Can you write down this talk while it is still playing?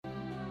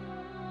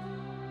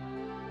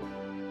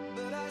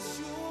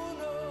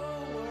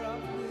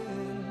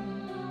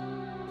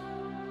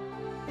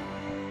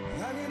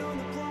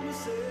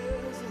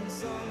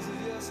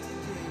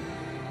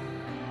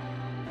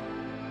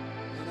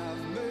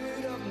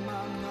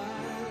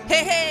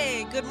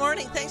Hey, good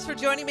morning. Thanks for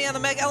joining me on the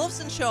Meg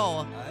Ellefson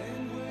Show.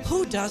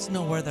 Who does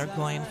know where they're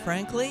going,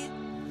 frankly?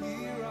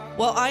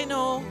 Well, I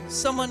know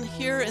someone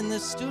here in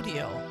this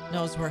studio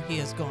knows where he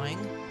is going.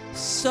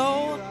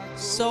 So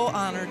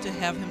honored to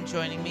have him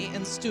joining me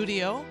in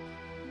studio.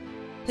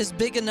 His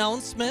big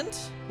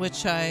announcement,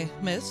 which I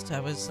missed,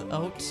 I was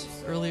out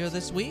earlier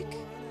this week.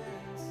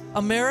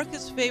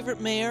 America's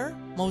favorite mayor,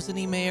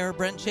 Mosinee Mayor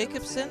Brent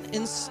Jacobson,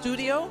 in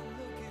studio.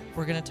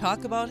 We're going to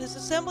talk about his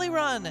assembly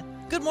run.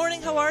 Good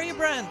morning. How are you,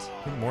 Brent?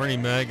 Good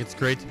morning, Meg. It's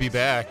great to be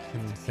back,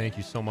 and thank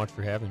you so much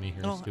for having me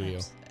here in the studio.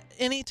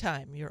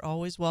 Anytime. You're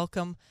always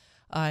welcome.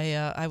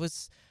 I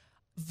was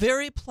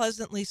very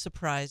pleasantly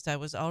surprised. I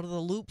was out of the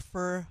loop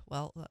for,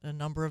 a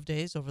number of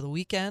days over the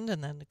weekend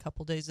and then a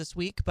couple days this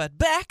week, but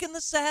back in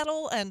the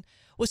saddle and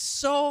was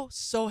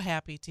so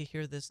happy to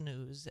hear this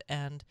news.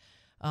 And,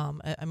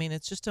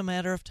 it's just a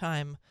matter of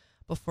time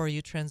before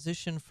you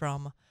transition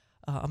from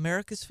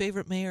America's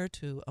favorite mayor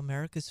to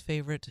America's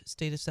favorite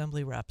state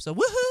assembly rep. So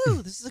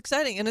woohoo! This is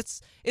exciting, and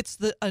it's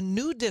a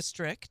new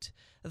district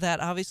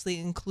that obviously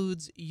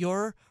includes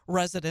your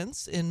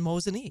residence in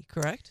Mosinee,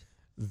 correct?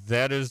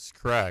 That is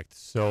correct.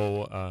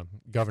 So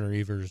Governor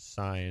Evers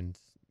signed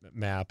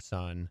maps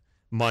on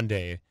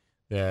Monday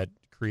that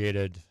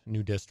created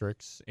new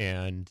districts,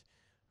 and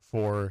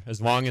for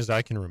as long as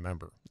I can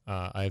remember,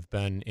 I've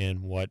been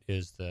in what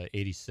is the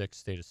 86th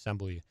State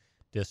Assembly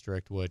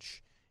District,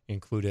 which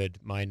included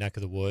my neck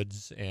of the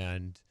woods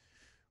and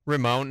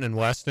Rim Mountain and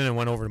Weston, and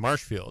went over to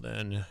Marshfield.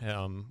 And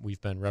we've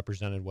been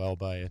represented well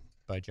by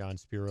John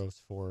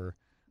Spiros for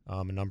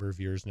a number of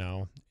years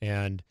now.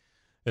 And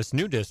this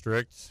new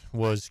district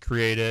was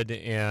created,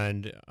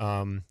 and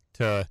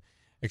to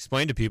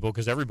explain to people,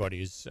 because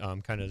everybody's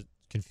kind of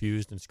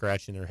confused and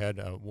scratching their head,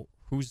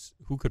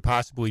 who could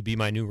possibly be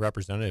my new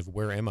representative?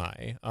 Where am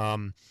I?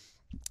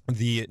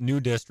 The new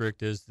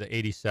district is the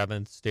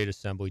 87th State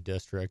Assembly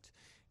District,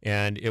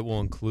 and it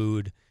will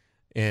include,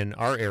 in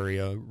our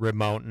area, Rib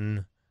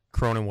Mountain,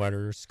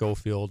 Cronenwetter,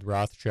 Schofield,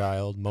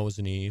 Rothschild,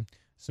 Mosinee,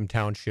 some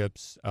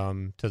townships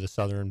to the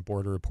southern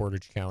border of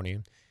Portage County.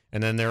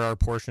 And then there are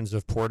portions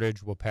of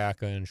Portage,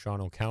 Wapaka, and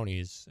Shawano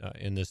counties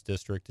in this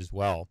district as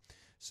well.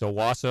 So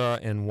Wausau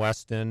and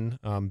Weston,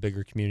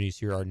 bigger communities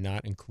here, are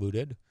not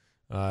included.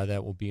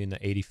 That will be in the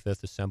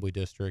 85th Assembly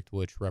District,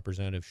 which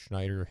Representative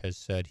Schneider has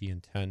said he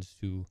intends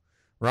to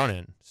run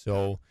in.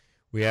 So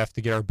we have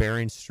to get our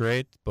bearings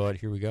straight, but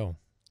here we go.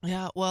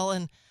 Yeah, well,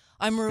 and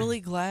I'm really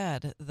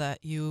glad that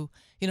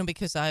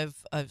because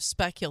I've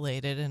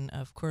speculated, and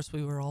of course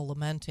we were all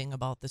lamenting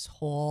about this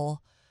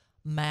whole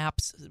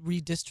maps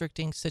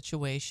redistricting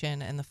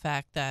situation, and the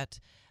fact that,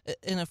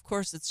 and of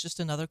course it's just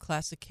another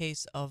classic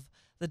case of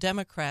the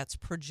Democrats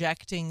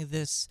projecting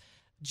this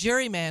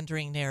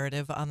gerrymandering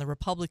narrative on the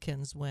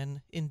Republicans,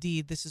 when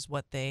indeed this is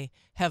what they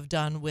have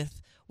done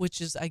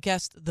which is, I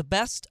guess, the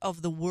best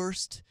of the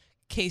worst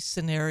case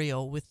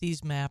scenario with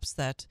these maps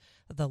that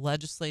the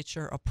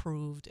legislature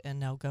approved, and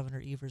now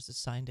Governor Evers has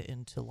signed it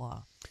into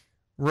law.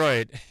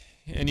 Right.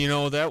 And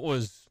that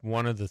was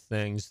one of the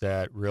things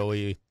that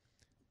really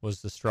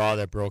was the straw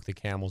that broke the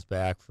camel's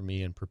back for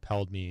me and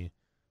propelled me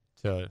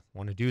to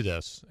want to do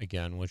this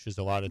again, which is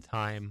a lot of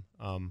time,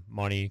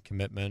 money,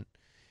 commitment,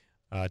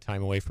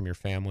 time away from your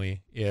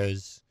family.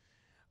 Is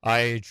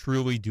I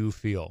truly do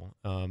feel,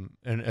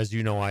 and as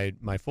you know,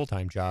 my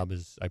full-time job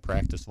is I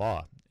practice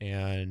law,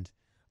 and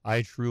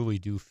I truly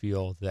do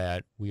feel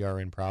that we are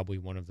in probably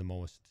one of the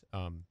most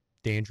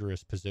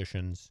dangerous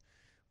positions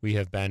we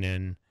have been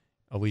in,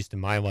 at least in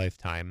my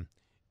lifetime,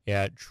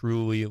 at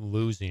truly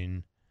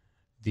losing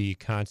the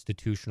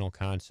constitutional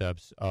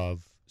concepts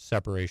of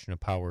separation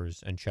of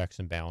powers and checks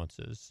and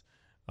balances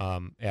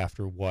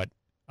after what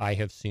I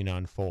have seen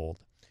unfold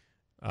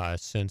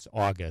since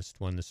August,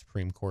 when the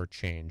Supreme Court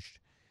changed.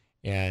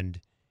 And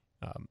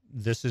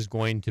this is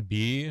going to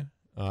be,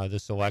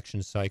 this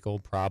election cycle,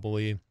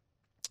 probably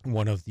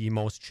one of the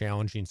most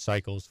challenging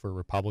cycles for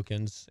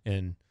Republicans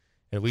in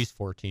at least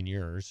 14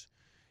 years.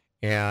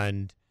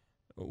 And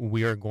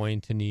we are going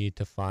to need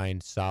to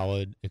find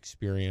solid,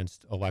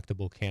 experienced,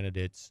 electable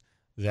candidates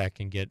that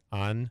can get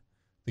on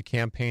the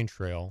campaign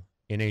trail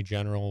in a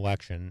general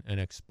election and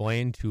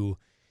explain to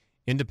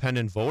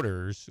independent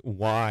voters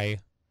why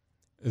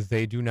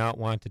they do not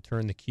want to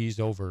turn the keys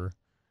over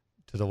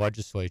to the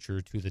legislature,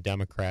 to the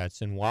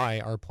Democrats, and why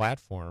our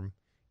platform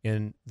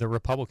in the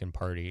Republican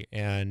Party.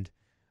 And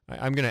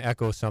I'm going to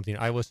echo something.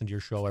 I listen to your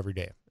show every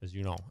day, as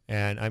you know,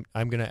 and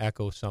I'm going to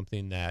echo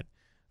something that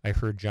I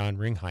heard John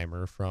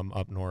Ringheimer from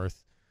up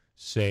north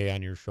say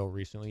on your show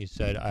recently. He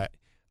said,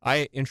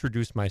 I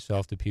introduce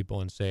myself to people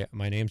and say,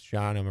 my name's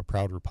John, I'm a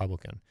proud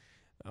Republican.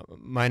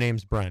 My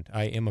name's Brent,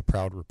 I am a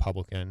proud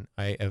Republican.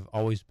 I have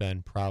always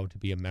been proud to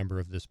be a member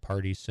of this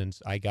party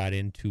since I got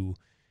into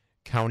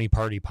county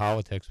party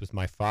politics with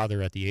my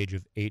father at the age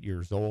of 8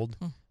 years old,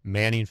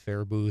 manning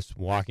fair booths,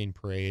 walking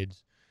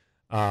parades.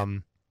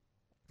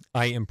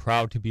 I am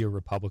proud to be a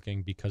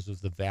Republican because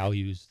of the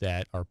values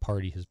that our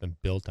party has been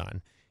built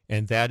on.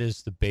 And that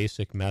is the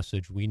basic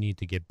message we need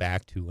to get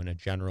back to in a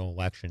general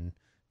election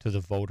to the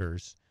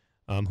voters.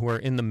 who are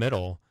in the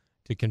middle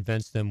to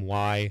convince them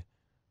why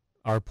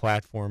our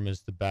platform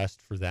is the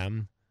best for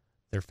them,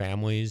 their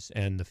families,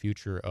 and the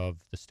future of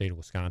the state of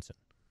Wisconsin.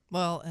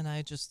 Well, and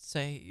I just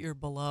say you're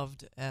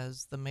beloved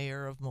as the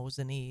mayor of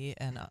Mosinee,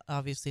 and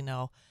obviously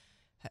now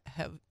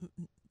have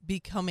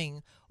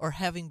becoming or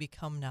having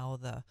become now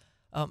the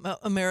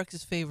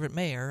America's favorite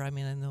mayor. I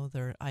mean, I know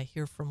I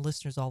hear from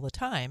listeners all the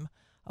time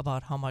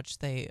about how much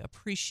they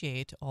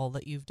appreciate all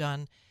that you've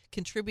done,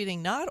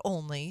 contributing not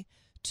only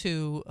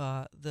to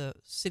the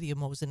city of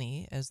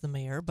Mosinee as the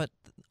mayor, but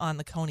on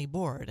the county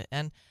board.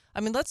 And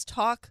I mean, let's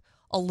talk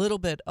a little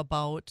bit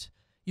about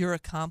your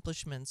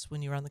accomplishments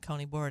when you were on the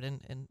county board.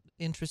 And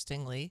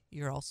interestingly,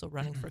 you're also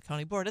running for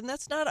county board. And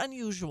that's not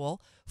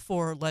unusual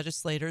for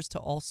legislators to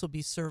also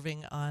be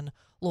serving on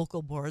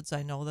local boards.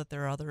 I know that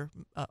there are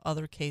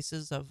other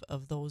cases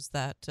of those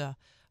that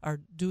are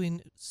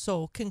doing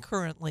so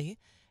concurrently.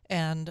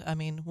 And I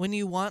mean, when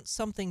you want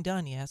something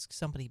done, you ask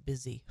somebody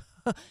busy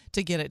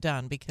to get it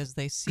done, because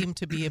they seem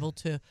to be able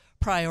to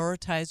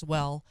prioritize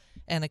well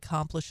and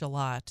accomplish a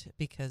lot,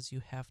 because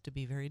you have to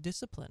be very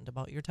disciplined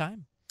about your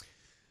time.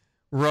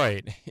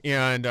 Right.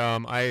 And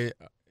I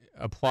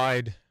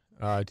applied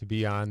to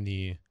be on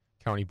the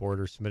county board,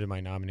 or submitted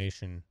my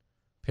nomination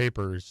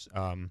papers,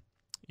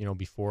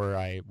 before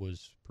I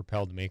was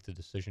propelled to make the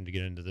decision to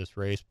get into this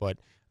race. But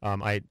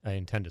I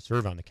intend to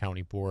serve on the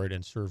county board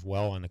and serve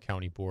well on the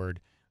county board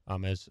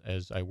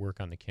as I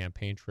work on the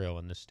campaign trail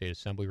in this state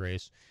assembly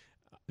race.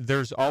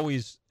 There's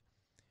always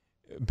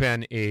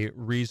been a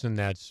reason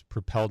that's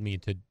propelled me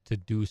to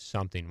do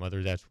something,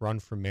 whether that's run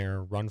for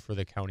mayor, run for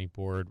the county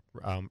board,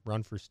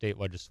 run for state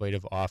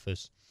legislative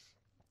office.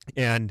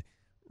 And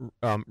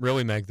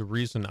really, Meg, the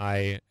reason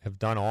I have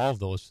done all of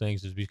those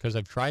things is because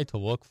I've tried to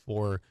look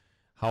for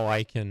how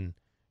I can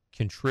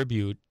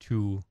contribute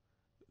to,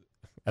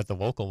 at the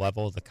local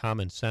level, the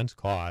common sense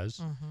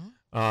cause,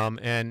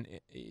 and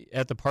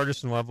at the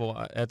partisan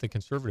level, at the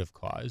conservative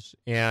cause.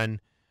 And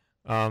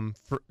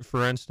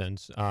for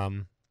instance,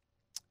 I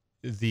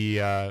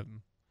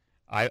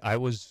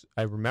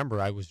remember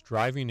I was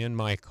driving in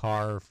my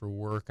car for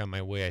work on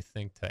my way, I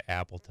think, to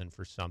Appleton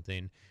for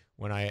something,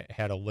 when I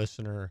had a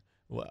listener,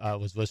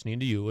 was listening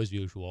to you as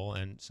usual,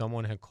 and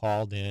someone had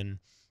called in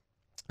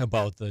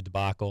about the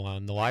debacle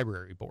on the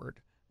library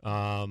board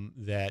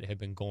that had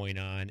been going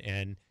on,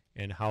 and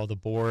how the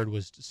board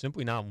was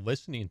simply not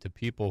listening to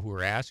people who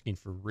were asking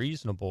for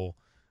reasonable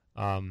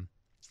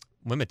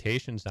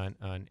limitations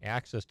on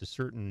access to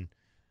certain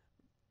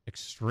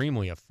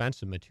extremely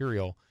offensive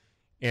material.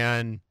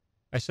 And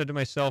I said to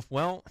myself,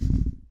 well, I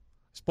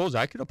suppose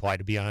I could apply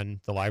to be on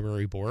the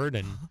library board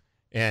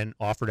and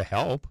offer to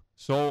help.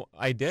 So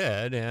I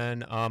did,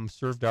 and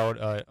served out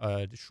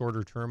a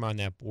shorter term on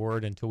that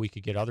board until we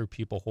could get other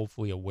people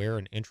hopefully aware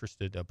and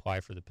interested to apply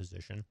for the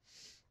position.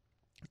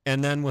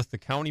 And then with the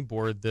county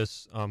board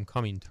this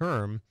coming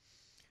term,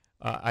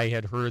 I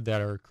had heard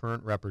that our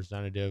current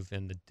representative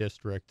in the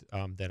district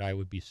that I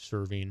would be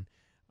serving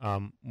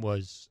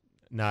was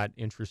not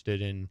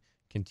interested in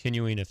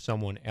continuing if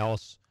someone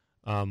else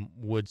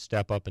would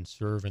step up and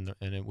serve, and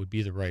it would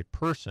be the right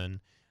person.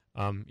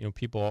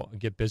 People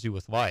get busy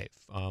with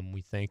life.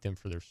 We thank them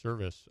for their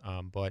service,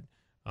 but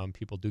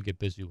people do get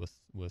busy with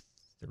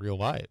their real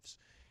lives.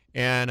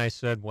 And I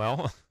said,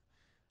 well,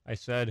 I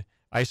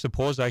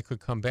suppose I could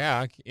come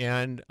back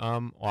and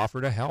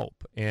offer to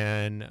help.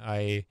 And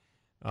I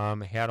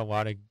had a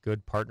lot of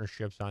good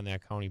partnerships on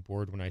that county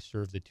board when I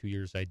served the 2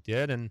 years I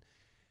did,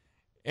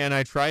 and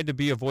I tried to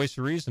be a voice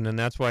of reason, and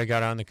that's why I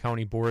got on the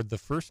county board the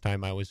first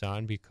time I was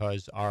on,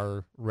 because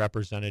our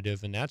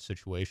representative in that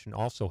situation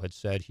also had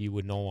said he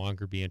would no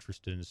longer be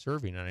interested in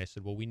serving. And I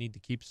said, well, we need to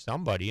keep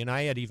somebody. And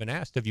I had even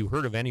asked, have you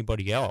heard of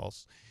anybody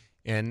else?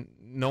 And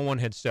no one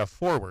had stepped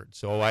forward.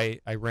 So I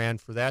ran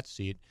for that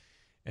seat.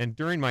 And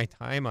during my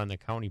time on the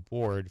county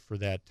board for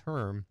that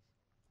term,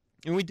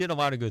 and we did a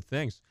lot of good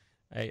things.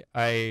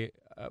 I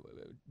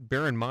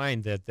bear in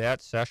mind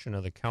that session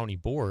of the county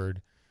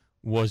board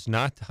was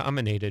not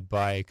dominated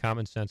by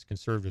common sense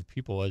conservative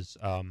people, as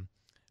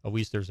at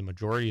least there's a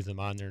majority of them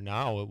on there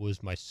now. It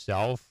was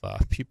myself,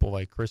 people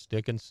like Chris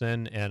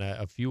Dickinson, and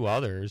a few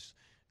others,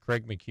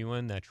 Craig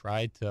McEwen, that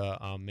tried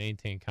to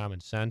maintain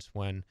common sense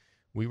when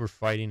we were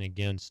fighting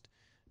against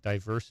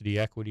diversity,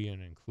 equity,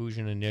 and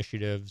inclusion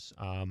initiatives.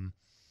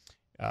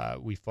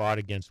 We fought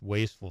against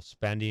wasteful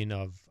spending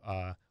of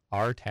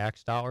our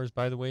tax dollars,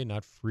 by the way,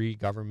 not free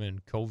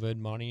government COVID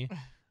money.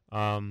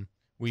 My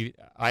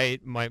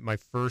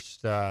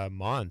first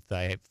month,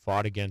 I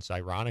fought against,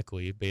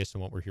 ironically, based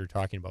on what we're here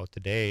talking about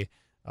today,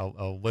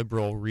 a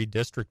liberal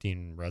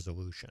redistricting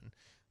resolution.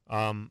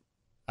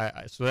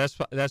 So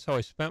that's how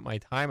I spent my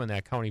time on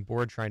that county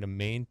board, trying to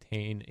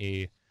maintain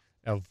a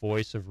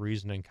voice of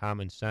reason and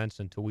common sense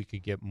until we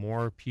could get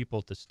more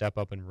people to step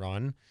up and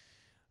run.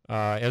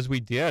 As we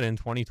did in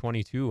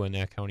 2022 on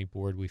that county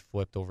board, we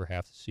flipped over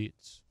half the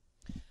seats.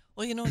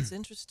 Well, it's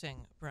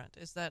interesting, Brent,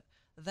 is that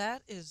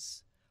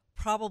is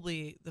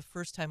probably the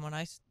first time when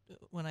I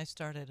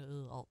started,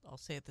 I'll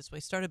say it this way,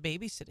 started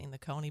babysitting the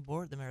county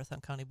board, the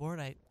Marathon County Board.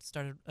 I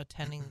started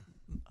attending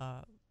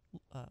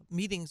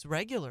meetings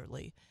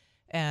regularly,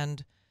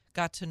 and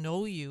got to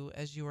know you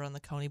as you were on the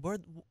county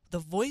board, the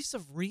voice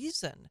of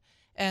reason,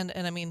 and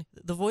I mean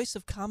the voice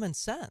of common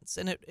sense,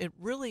 and it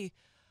really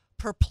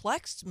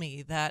perplexed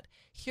me that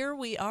here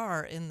we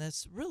are in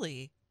this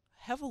really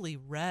heavily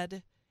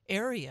red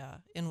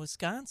area in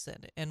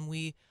Wisconsin, and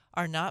we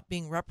are not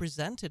being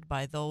represented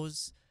by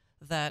those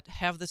that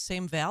have the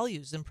same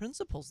values and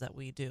principles that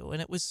we do.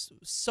 And it was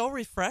so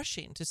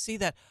refreshing to see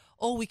that,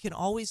 oh, we can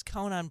always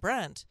count on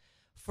Brent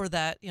for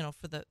that,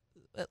 for the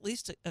at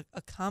least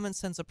a common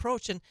sense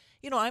approach. And,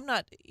 I'm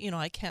not,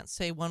 I can't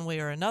say one way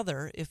or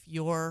another if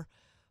your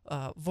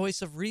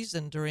voice of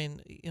reason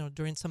during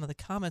some of the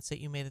comments that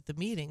you made at the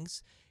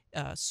meetings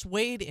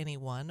swayed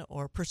anyone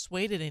or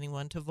persuaded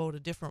anyone to vote a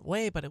different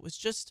way, but it was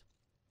just,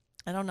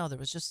 I don't know, there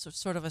was just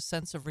sort of a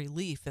sense of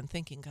relief and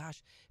thinking,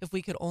 gosh, if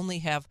we could only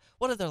have,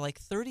 what are there, like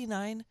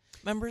 39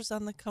 members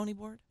on the county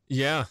board?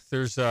 Yeah,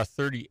 there's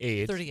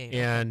 38. 38.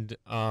 And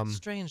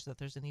strange that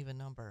there's an even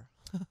number.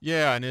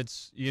 yeah, and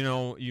it's,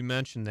 you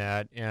mentioned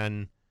that,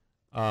 and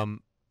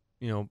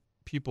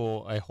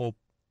people, I hope,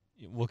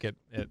 look at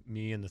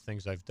me and the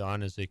things I've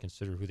done as they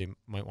consider who they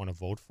might want to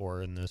vote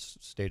for in this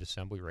state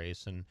assembly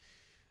race. And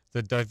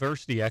the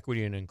Diversity,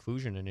 Equity, and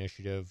Inclusion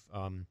Initiative,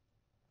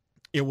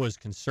 it was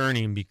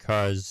concerning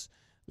because,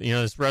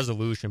 this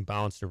resolution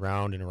bounced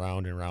around and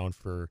around and around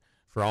for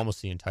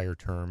almost the entire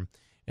term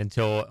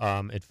until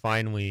it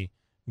finally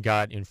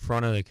got in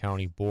front of the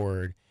county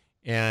board.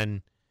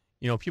 And,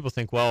 people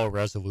think, well, a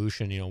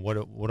resolution, what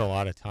a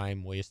lot of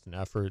time, waste, and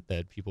effort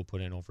that people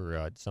put in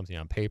over something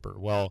on paper.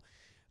 Well,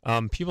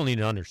 people need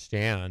to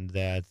understand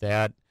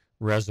that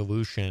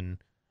resolution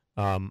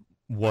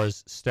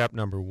was step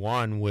number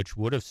one, which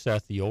would have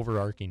set the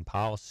overarching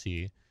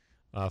policy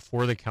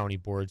for the county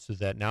board, so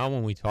that now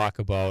when we talk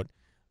about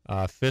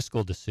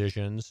fiscal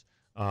decisions,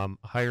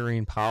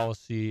 hiring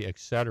policy,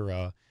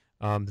 etc.,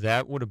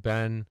 that would have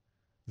been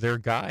their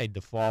guide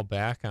to fall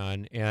back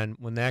on. And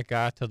when that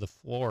got to the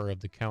floor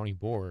of the county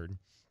board,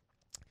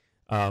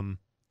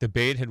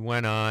 debate had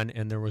went on,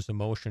 and there was a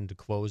motion to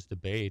close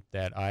debate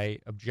that I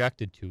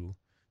objected to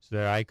so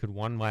that I could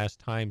one last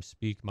time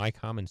speak my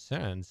common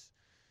sense.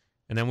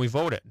 And then we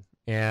voted,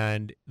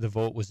 and the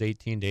vote was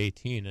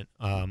 18-18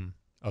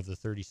 of the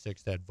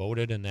 36 that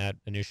voted, and that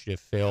initiative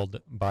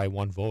failed by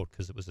one vote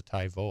because it was a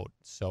tie vote.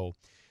 So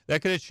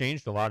that could have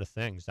changed a lot of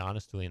things,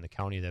 honestly, in the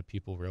county that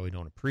people really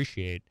don't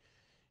appreciate.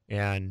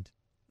 And,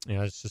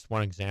 it's just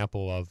one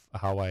example of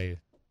how I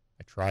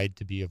tried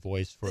to be a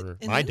voice for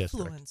my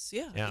influence,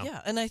 district.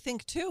 Yeah. And I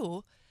think,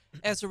 too,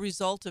 as a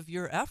result of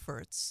your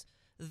efforts,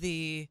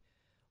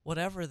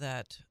 whatever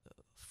that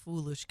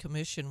foolish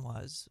commission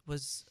was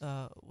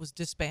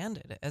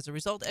disbanded as a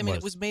result. I mean,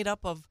 it was made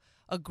up of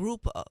a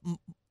group,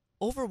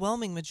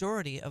 overwhelming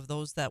majority of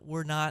those that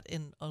were not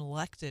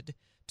elected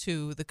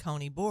to the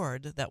county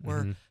board, that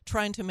were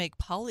trying to make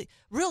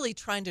really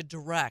trying to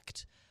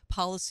direct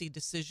policy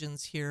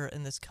decisions here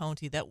in this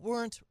county that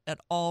weren't at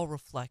all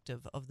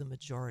reflective of the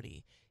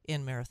majority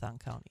in Marathon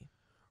County.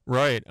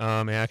 Right.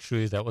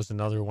 Actually, that was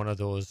another one of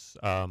those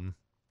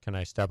can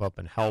I step up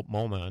and help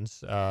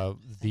moments. I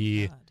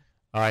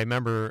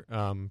remember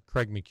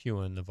Craig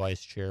McEwen, the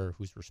vice chair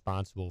who's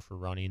responsible for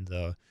running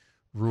the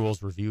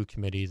Rules Review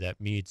Committee that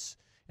meets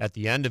at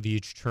the end of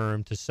each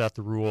term to set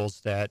the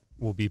rules that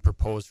will be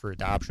proposed for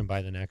adoption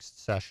by the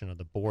next session of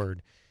the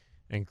board.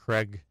 And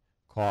Craig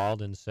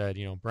called and said,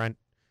 Brent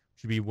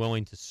should be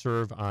willing to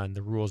serve on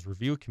the Rules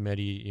Review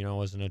Committee.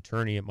 As an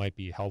attorney, it might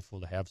be helpful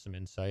to have some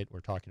insight.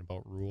 We're talking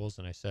about rules.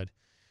 And I said,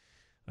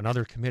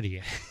 another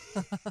committee.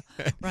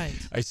 Right.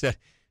 I said,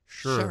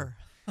 sure.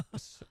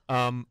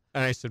 And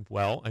I said,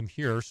 well, I'm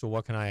here, so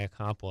what can I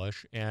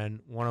accomplish? And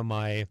one of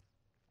my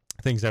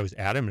things I was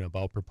adamant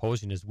about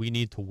proposing is we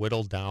need to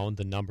whittle down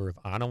the number of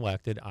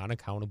unelected,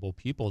 unaccountable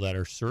people that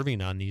are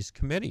serving on these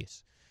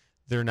committees.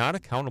 They're not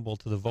accountable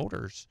to the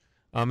voters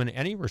in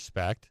any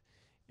respect.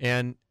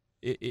 And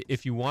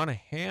if you want to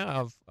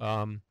have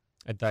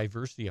a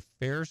diversity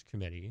affairs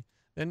committee,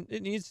 then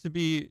it needs to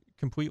be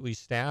completely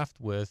staffed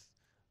with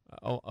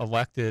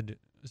elected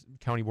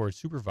county board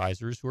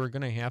supervisors who are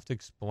going to have to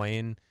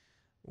explain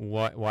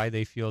why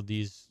they feel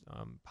these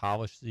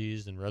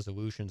policies and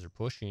resolutions are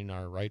pushing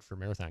are right for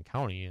Marathon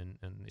County, and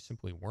they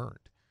simply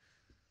weren't.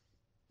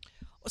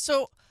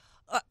 So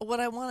what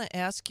I want to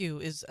ask you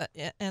is,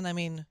 and I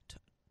mean,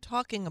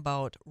 talking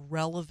about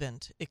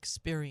relevant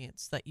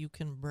experience that you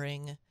can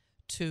bring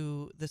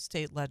to the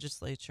state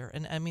legislature,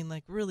 and I mean,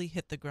 like, really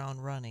hit the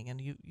ground running.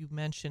 And you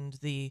mentioned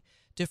the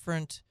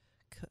different,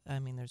 I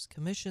mean, there's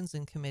commissions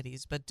and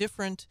committees, but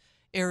different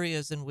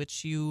areas in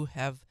which you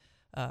have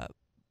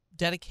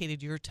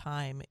dedicated your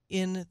time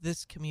in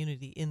this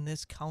community, in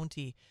this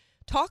county.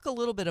 Talk a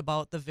little bit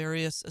about the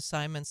various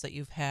assignments that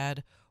you've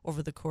had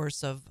over the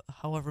course of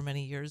however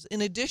many years,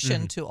 in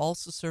addition to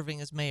also serving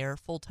as mayor,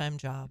 full-time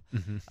job,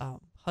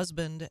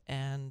 husband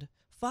and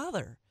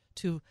father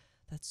to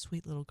that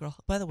sweet little girl.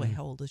 By the way,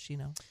 how old is she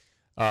now?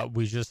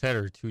 We just had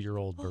her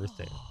 2-year-old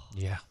birthday.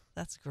 Yeah.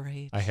 That's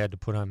great. I had to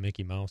put on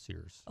Mickey Mouse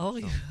ears. Oh,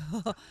 so.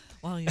 Yeah.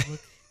 Wow, you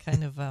look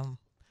kind of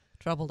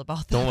troubled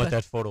about that. Don't let but-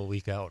 that photo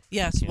leak out.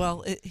 Yes,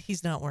 well,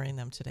 he's not wearing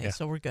them today, Yeah.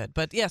 so we're good.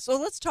 But yeah, so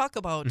let's talk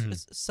about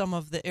Mhm. some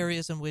of the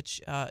areas in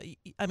which I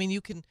mean,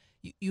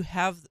 you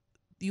have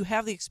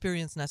the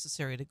experience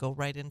necessary to go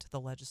right into the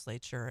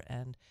legislature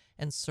and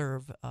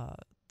serve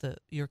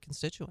your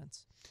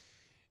constituents.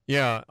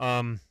 Yeah.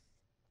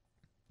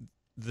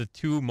 The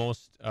two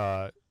most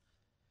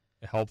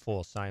helpful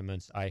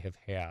assignments I have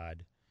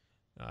had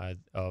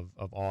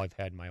of all I've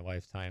had in my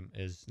lifetime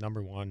is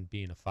number one,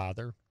 being a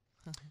father,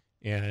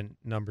 and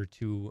number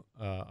two,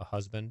 a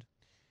husband.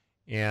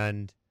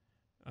 And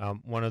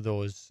one of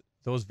those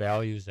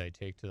values I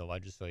take to the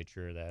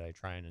legislature that I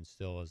try and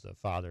instill as a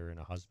father and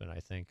a husband, I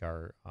think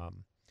are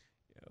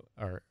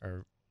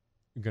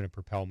going to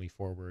propel me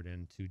forward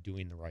into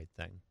doing the right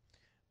thing.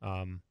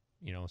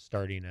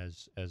 Starting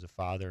as a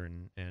father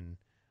and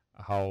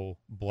how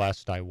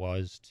blessed I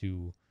was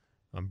to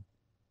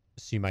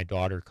see my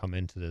daughter come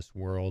into this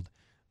world.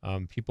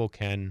 People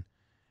can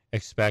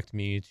expect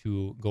me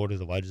to go to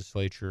the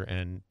legislature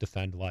and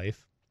defend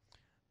life.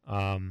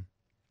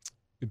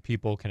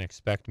 People can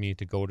expect me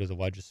to go to the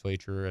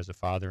legislature as a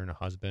father and a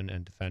husband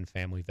and defend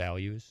family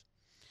values.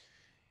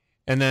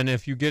 And then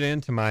if you get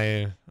into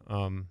my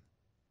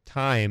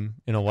time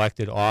in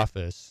elected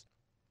office,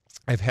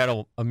 I've had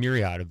a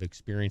myriad of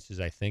experiences,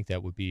 I think,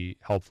 that would be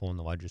helpful in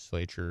the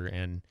legislature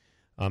and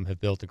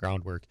have built the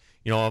groundwork.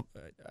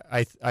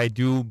 I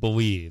do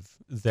believe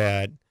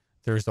that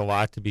there's a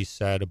lot to be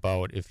said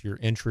about if you're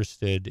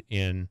interested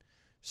in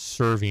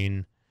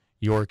serving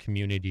your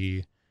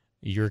community,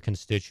 your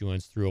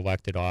constituents through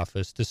elected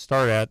office, to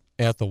start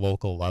at the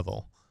local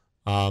level,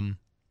 to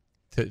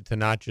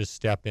not just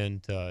step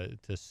into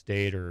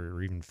state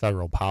or even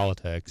federal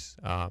politics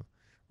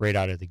right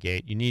out of the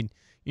gate. You need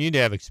to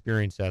have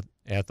experience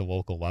at the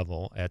local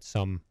level at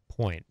some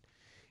point.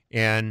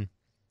 And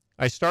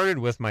I started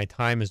with my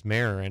time as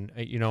mayor, and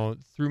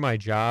through my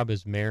job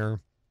as mayor,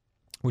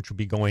 which will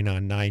be going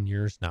on 9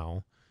 years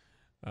now,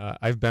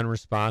 I've been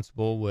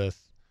responsible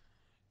with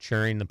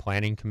chairing the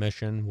Planning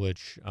Commission,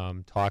 which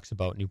talks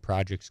about new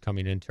projects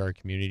coming into our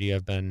community.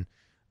 I've been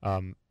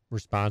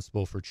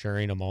responsible for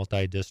chairing a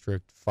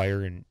multi-district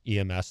fire and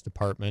EMS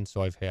department,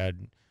 so I've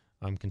had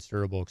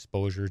considerable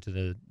exposure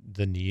to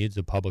the needs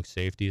of public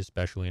safety,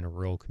 especially in a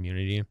rural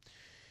community.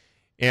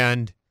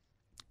 And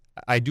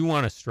I do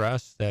want to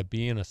stress that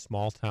being a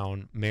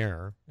small-town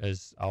mayor,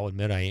 as I'll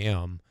admit I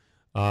am,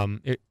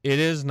 it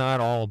is not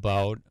all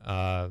about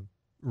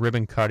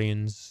ribbon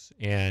cuttings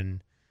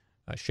and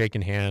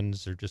shaking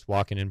hands or just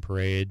walking in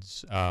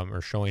parades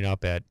or showing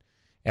up at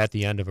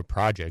the end of a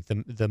project.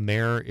 The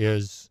mayor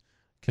is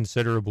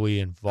considerably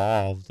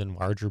involved in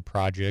larger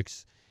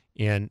projects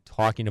and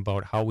talking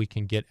about how we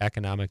can get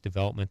economic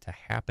development to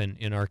happen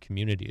in our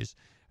communities.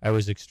 I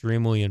was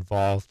extremely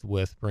involved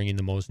with bringing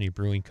the Mosney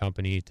Brewing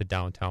Company to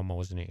downtown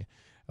Mosney.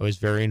 I was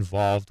very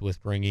involved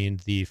with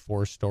bringing the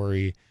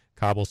 4-story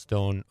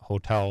cobblestone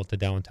hotel to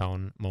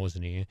downtown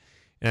Mosney.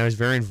 And I was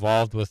very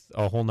involved with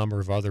a whole number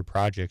of other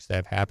projects that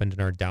have happened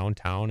in our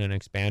downtown and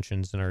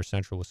expansions in our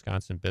central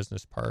Wisconsin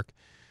business park.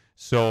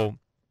 So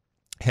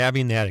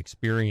having that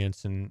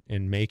experience in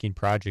making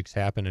projects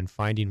happen and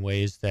finding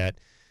ways that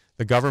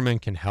the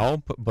government can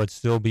help but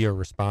still be a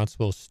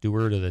responsible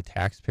steward of the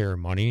taxpayer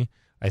money,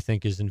 I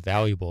think is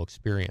invaluable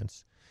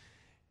experience.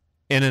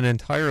 In an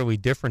entirely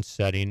different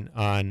setting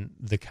on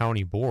the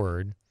county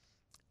board,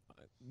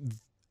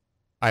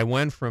 I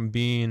went from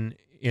being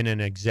in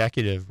an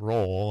executive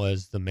role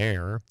as the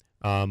mayor,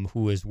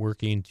 who is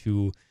working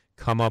to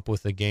come up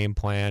with a game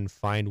plan,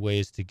 find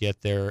ways to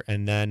get there,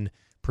 and then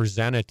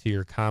present it to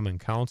your common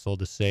council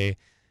to say,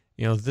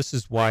 this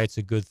is why it's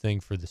a good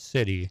thing for the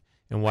city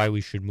and why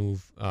we should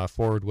move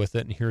forward with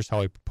it, and here's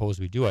how I propose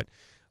we do it.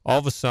 All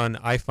of a sudden,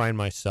 I find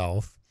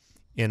myself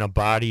in a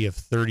body of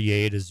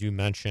 38, as you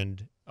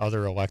mentioned,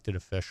 other elected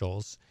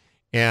officials,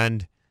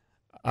 and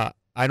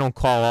I don't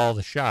call all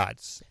the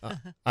shots.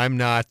 I'm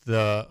not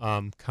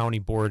the county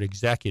board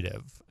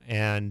executive,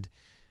 and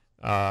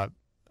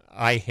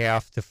I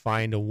have to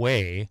find a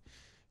way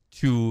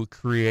to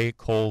create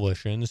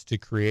coalitions, to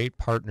create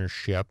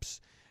partnerships,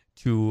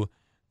 to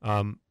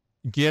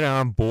get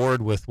on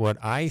board with what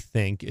I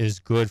think is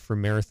good for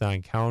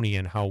Marathon County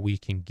and how we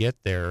can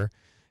get there,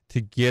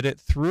 to get it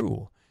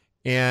through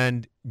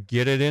and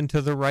get it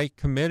into the right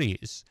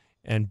committees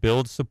and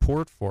build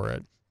support for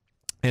it.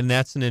 And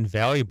that's an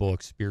invaluable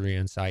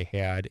experience I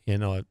had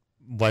in a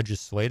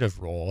legislative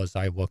role as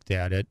I looked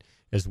at it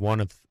as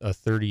one of a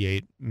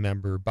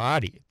 38-member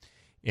body.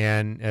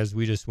 And as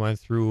we just went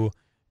through,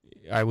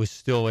 I was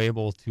still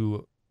able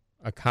to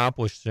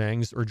accomplish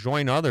things or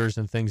join others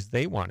in things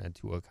they wanted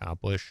to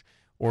accomplish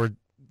or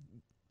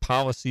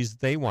policies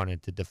they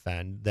wanted to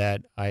defend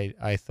that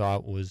I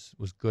thought was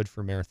good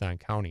for Marathon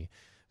County.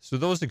 So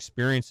those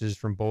experiences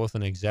from both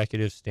an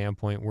executive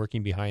standpoint,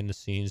 working behind the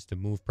scenes to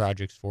move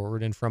projects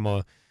forward, and from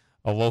a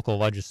local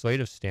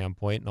legislative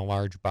standpoint in a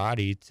large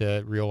body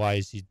to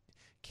realize you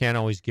can't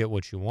always get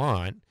what you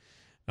want,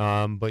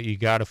 but you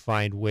got to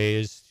find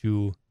ways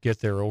to get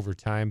there over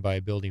time by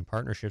building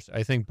partnerships.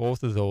 I think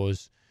both of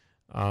those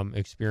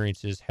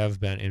experiences have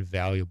been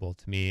invaluable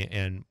to me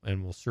and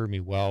will serve me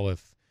well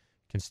if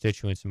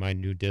constituents in my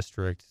new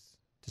district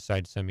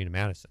decide to send me to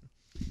Madison.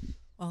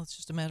 Well, it's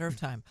just a matter of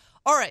time.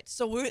 All right.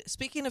 So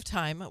speaking of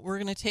time, we're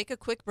going to take a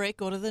quick break,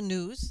 go to the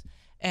news,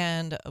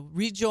 and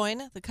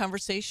rejoin the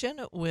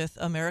conversation with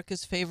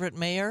America's favorite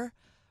mayor,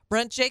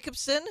 Brent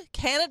Jacobson,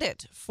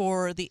 candidate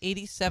for the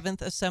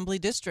 87th Assembly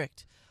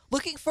District.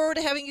 Looking forward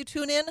to having you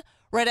tune in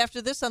right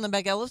after this on the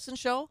Meg Ellefson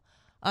Show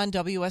on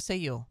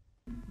WSAU.